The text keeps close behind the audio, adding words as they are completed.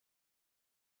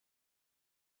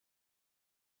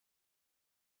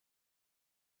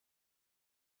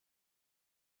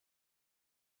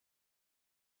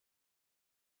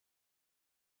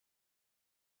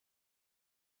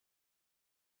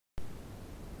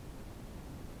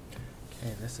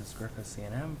Okay, this is Griffiths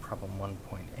C&M, problem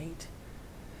 1.8.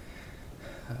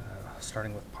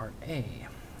 Starting with part A.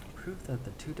 Prove that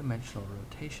the two-dimensional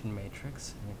rotation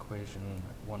matrix in equation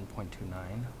 1.29,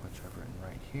 which I've written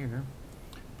right here,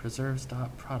 preserves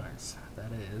dot products.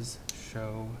 That is,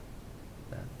 show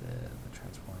that the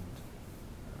transformed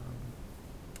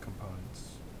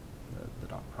components, the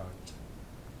dot product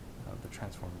of the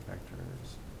transformed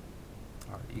vectors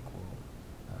are equal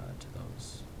to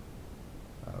those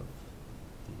of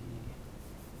the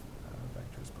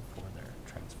vectors before they're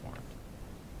transformed.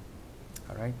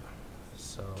 Alright,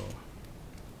 so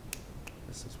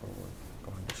this is what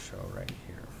we're going to show right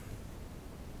here.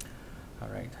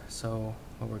 Alright, so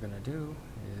what we're going to do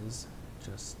is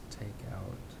just take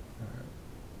out,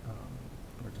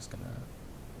 we're just going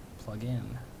to plug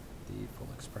in the full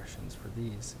expressions for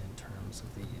these in terms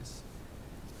of these.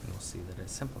 And we'll see that it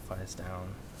simplifies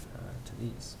down to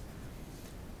these.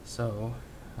 So,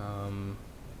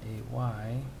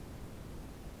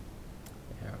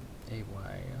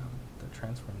 the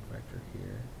transformed vector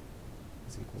here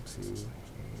is equal to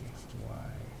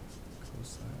ay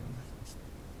cosine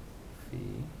phi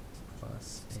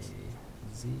plus a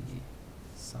z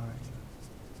sine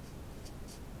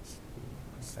phi,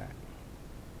 like that.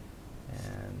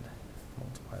 And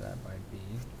multiply that by b,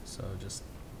 so just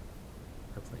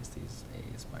replace these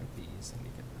a's by b's and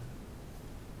you get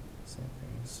the same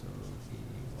thing. So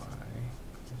by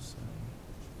cosine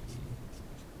phi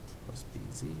plus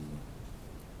bz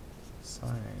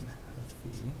sine of phi,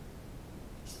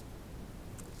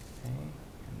 okay,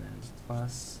 and then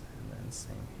plus, and then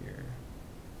same here,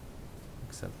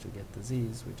 except to get the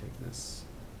z's, we take these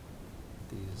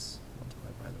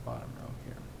multiplied by the bottom row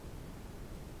here.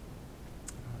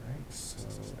 Alright, so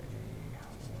ay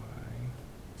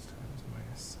times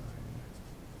minus sine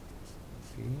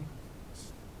phi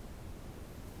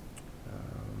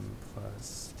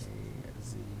plus a z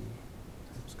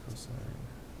times cosine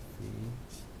phi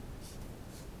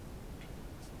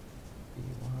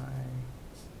by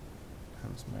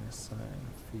times minus sine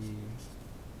phi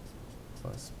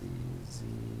plus bz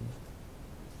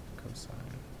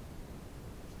cosine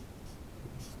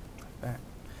phi, like that.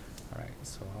 Alright,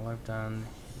 so all I've done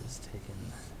is taken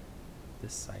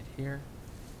this side here,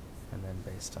 and then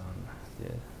based on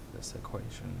this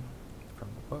equation from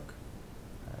the book,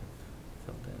 I've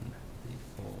filled in the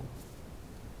full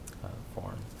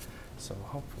form. So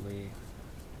hopefully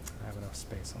I have enough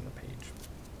space on the page.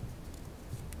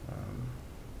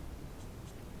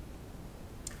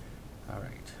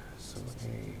 Alright, so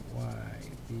a, y,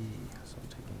 b, so I'm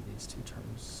taking these two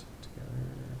terms together,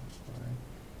 y,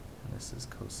 and this is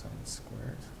cosine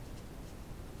squared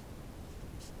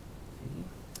phi.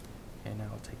 Okay, now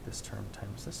I'll take this term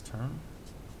times this term,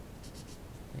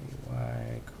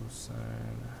 ay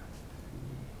cosine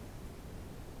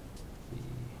phi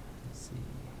bz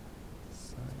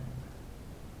sine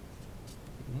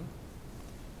phi.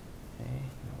 Okay,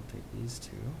 now we'll take these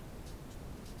two,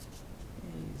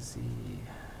 az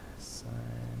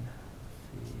sine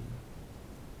phi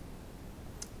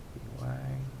by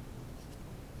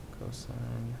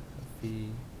cosine of phi,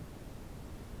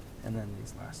 and then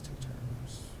these last two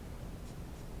terms,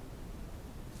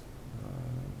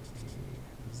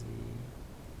 az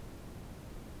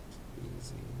bz,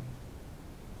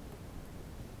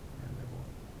 and they will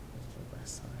multiply by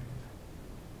sine,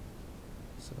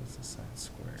 so it's the sine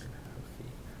squared of phi.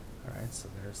 Alright, so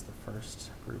there's the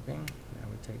first grouping. Now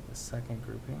we take the second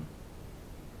grouping.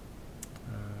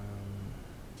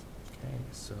 Okay,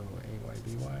 so ay by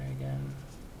again.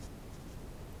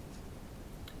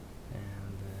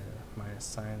 And the minus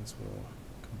signs will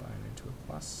combine into a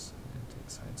plus, and take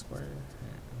sine squared,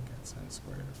 and get sine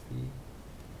squared of phi.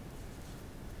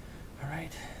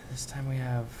 Alright, this time we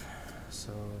have,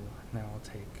 so now I'll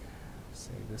take,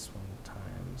 say, this one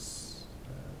times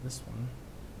this one.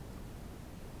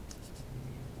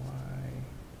 Y.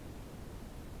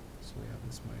 So we have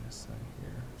this minus sign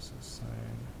here, so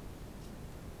sine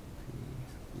phi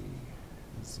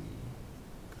bz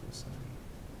cosine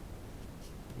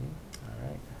phi.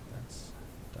 Alright, that's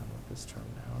done with this term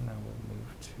now. Now we'll move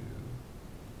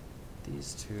to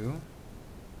these two.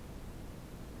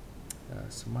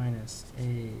 So minus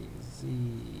az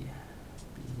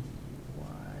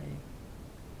by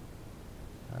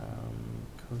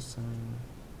cosine.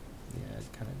 Yeah,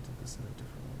 I kind of did this in a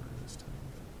different order this time.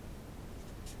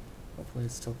 Hopefully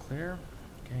it's still clear.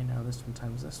 Okay, now this one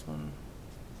times this one,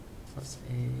 plus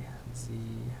az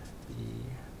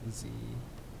bz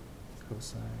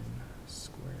cosine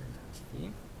squared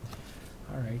phi.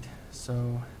 Alright,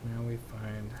 so now we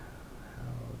find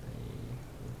how they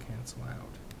will cancel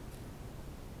out.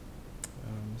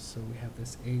 So we have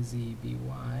this AZ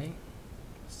BY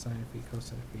sine of phi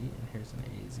cosine of phi, and here's an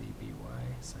AZ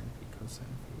BY sine of phi cosine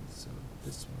of phi. So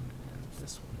this one and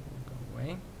this one will go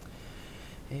away.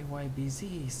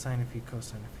 AYBZ sine of phi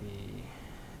cosine of phi,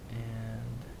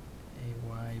 and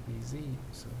AYBZ.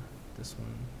 So this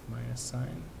one minus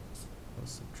sine will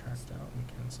subtract out and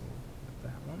cancel with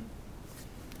that one.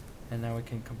 And now we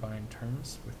can combine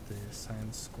terms with the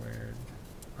sine squared,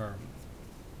 or,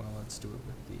 well, let's do it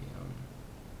with the,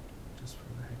 just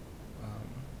for the heck,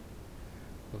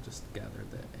 we'll just gather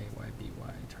the AYBY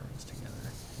terms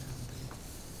together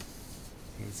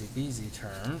and the AZBZ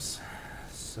terms.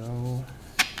 So,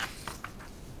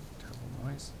 terrible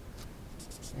noise.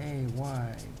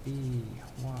 AYBY,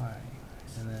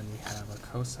 and then we have a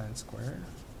cosine squared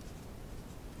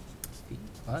phi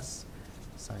plus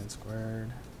sine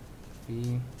squared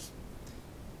phi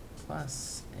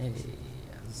plus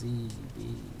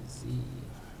AZBZ.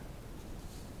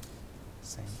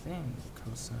 Same thing,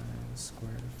 cosine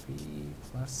squared of phi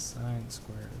plus sine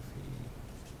squared of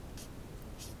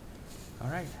phi.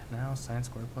 Alright, now sine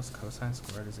squared plus cosine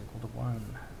squared is equal to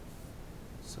 1.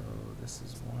 So this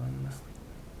is 1.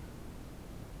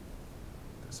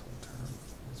 This whole term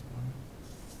is 1.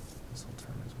 This whole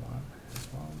term is 1 as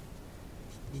well.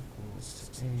 Equals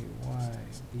to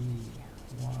AYBY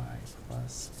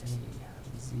plus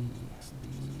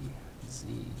AZBZ,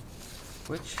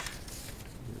 which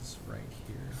is right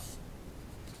here.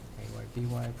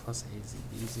 AYBY plus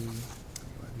AZBZ,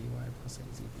 AYBY plus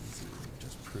AZBZ. We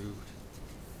just proved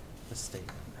the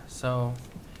statement. So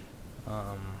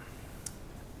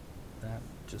that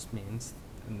just means,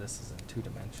 and this is in 2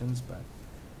 dimensions, but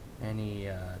any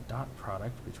dot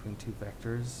product between 2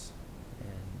 vectors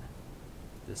in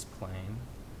this plane,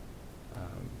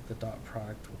 the dot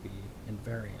product will be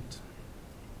invariant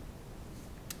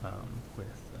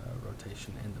with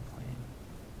rotation in the plane.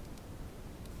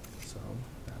 So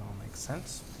that all makes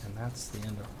sense, and that's the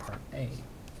end of part A.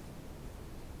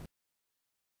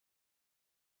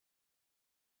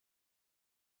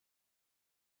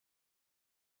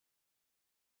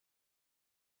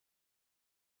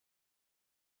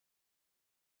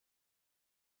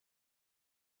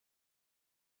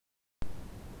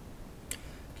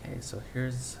 Okay, so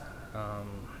here's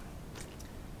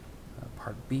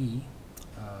part B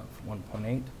of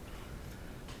 1.8.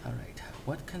 All right,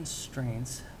 what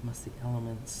constraints must the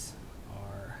elements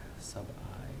R sub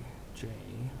I, J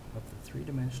of the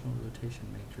 3-dimensional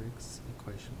rotation matrix,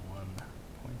 equation 1.30.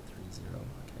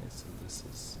 Okay, so this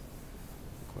is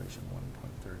equation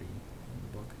 1.30 in the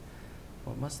book.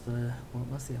 What must the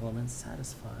elements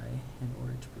satisfy in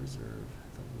order to preserve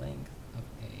the length of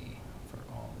A for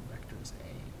all vectors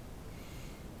A?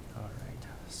 All right,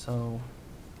 so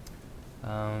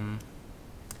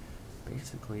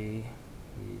basically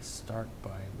we start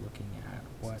by looking at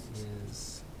what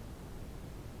is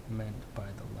meant by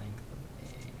the length of A.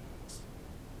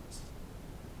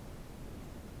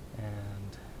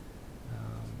 And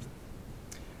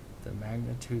the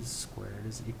magnitude squared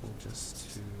is equal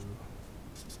just to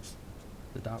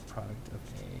the dot product of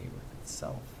A with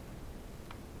itself.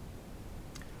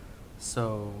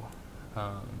 So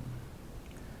I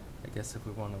guess if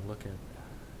we want to look at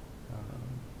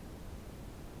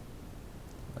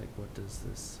like what does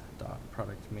this dot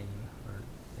product mean, or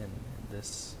in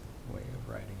this way of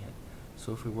writing it.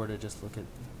 So if we were to just look at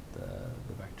the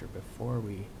vector before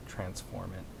we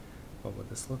transform it, what would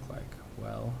this look like?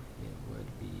 Well, it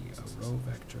would be a row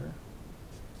vector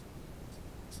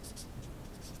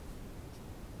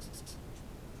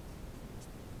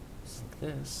like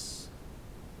this,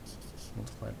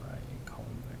 multiplied by a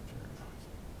column vector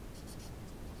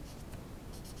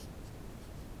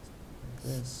like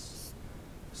this.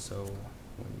 So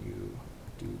when you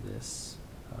do this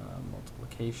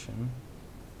multiplication,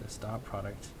 this dot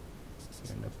product,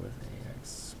 you end up with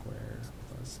ax squared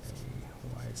plus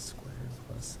ay squared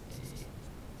plus a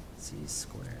z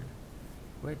squared,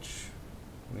 which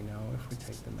we know if we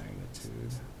take the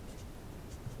magnitude,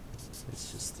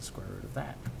 it's just the square root of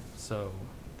that. So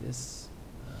this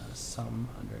sum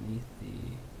underneath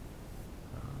the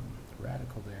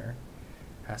radical there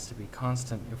has to be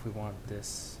constant if we want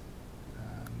this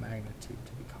magnitude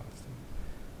to be constant.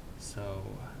 So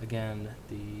again,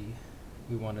 we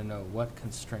want to know what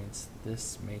constraints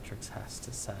this matrix has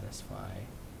to satisfy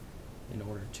in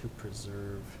order to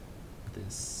preserve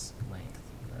this length,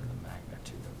 or the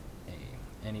magnitude of A,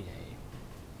 any A.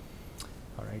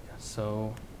 All right,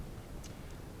 so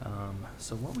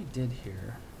so what we did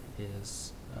here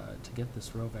is to get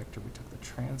this row vector, we took the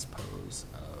transpose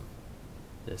of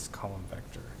this column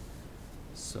vector.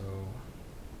 So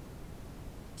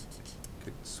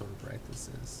could sort of write this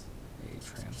as A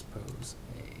transpose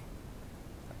A,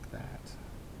 like that.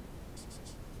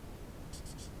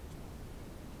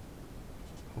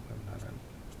 Hope I'm not on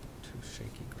too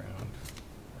shaky ground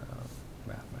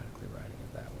mathematically writing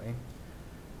it that way.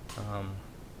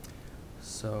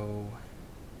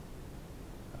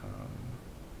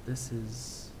 This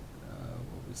is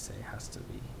what we say has to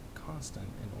be constant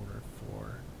in order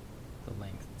for the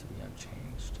length to be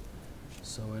unchanged.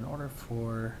 So in order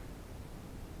for,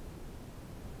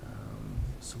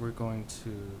 so we're going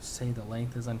to say the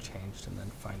length is unchanged and then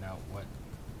find out what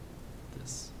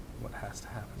has to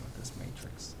happen with this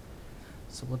matrix.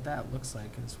 So what that looks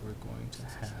like is we're going to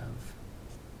have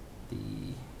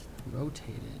the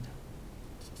rotated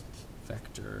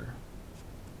vector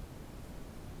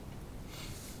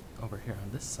over here on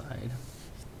this side,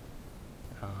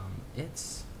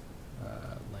 its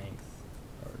length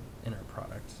or inner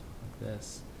product like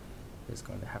this is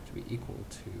going to have to be equal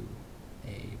to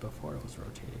A before it was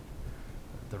rotated.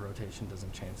 The rotation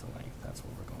doesn't change the length. That's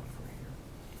what we're going for here.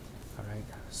 All right.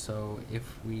 So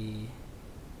if we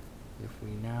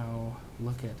now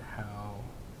look at how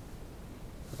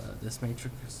this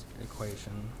matrix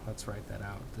equation, let's write that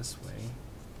out this way.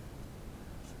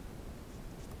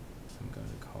 I'm going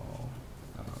to call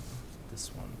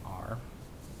this one R,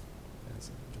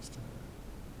 as just a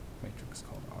matrix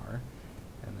called R,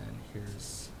 and then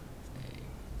here's A.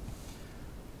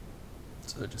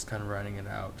 So just kind of writing it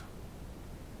out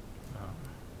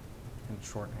in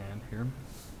shorthand here.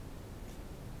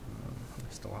 At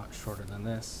least a lot shorter than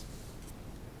this.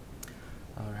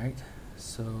 All right,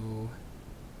 so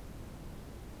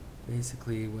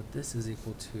basically what this is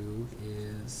equal to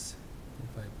is,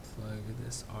 if I plug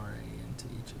this RA into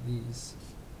each of these,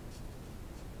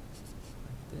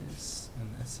 like this, and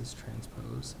this is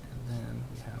transpose, and then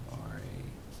we have RA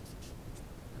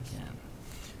again.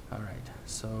 All right,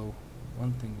 so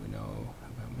one thing we know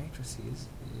about matrices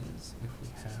is if we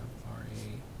have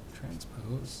RA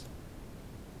transpose,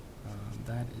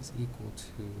 that is equal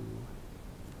to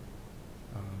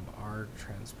R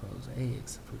transpose A,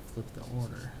 except we flip the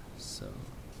order. So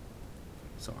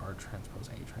R transpose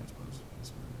A transpose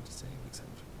is what I'm going to say, except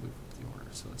we flip the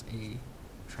order. So it's A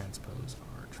transpose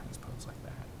R transpose, like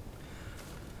that.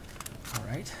 All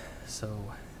right, so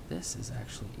this is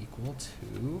actually equal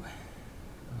to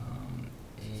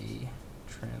A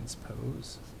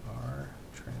transpose R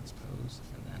transpose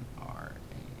and then RA,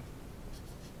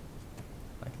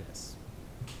 like this.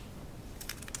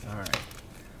 All right,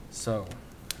 so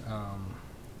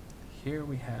here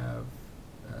we have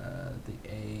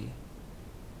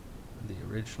the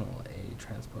original A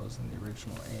transpose and the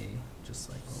original A, just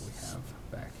like what we have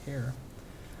back here.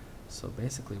 So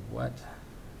basically what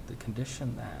the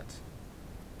condition that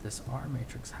this R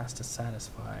matrix has to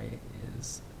satisfy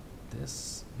is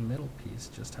this middle piece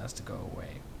just has to go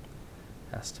away,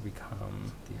 has to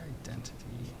become the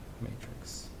identity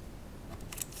matrix.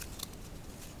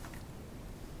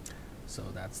 So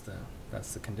that's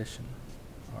the condition.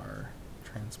 R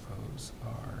transpose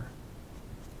R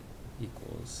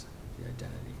equals the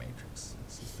identity matrix.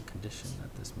 This is the condition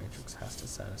that this matrix has to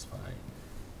satisfy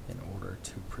in order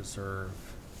to preserve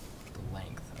the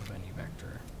length of any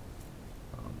vector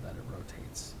that it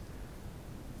rotates.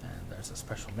 And there's a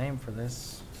special name for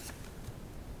this.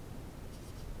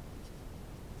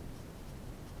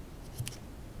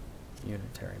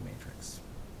 Unitary matrix.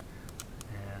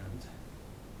 And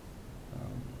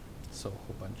so a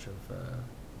whole bunch of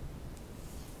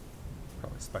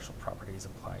probably special properties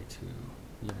apply to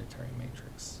unitary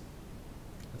matrix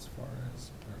as far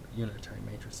as, or unitary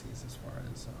matrices as far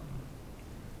as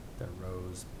their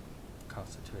rows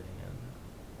constituting an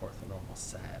orthonormal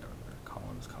set, or their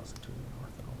columns constituting an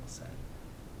orthonormal set,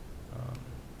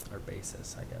 or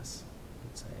basis, I guess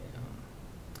you'd say.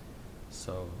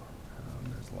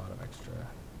 There's a lot of extra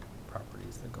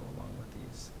properties that go along with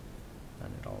these,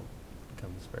 and it all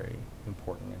becomes very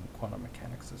important in quantum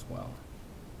mechanics as well.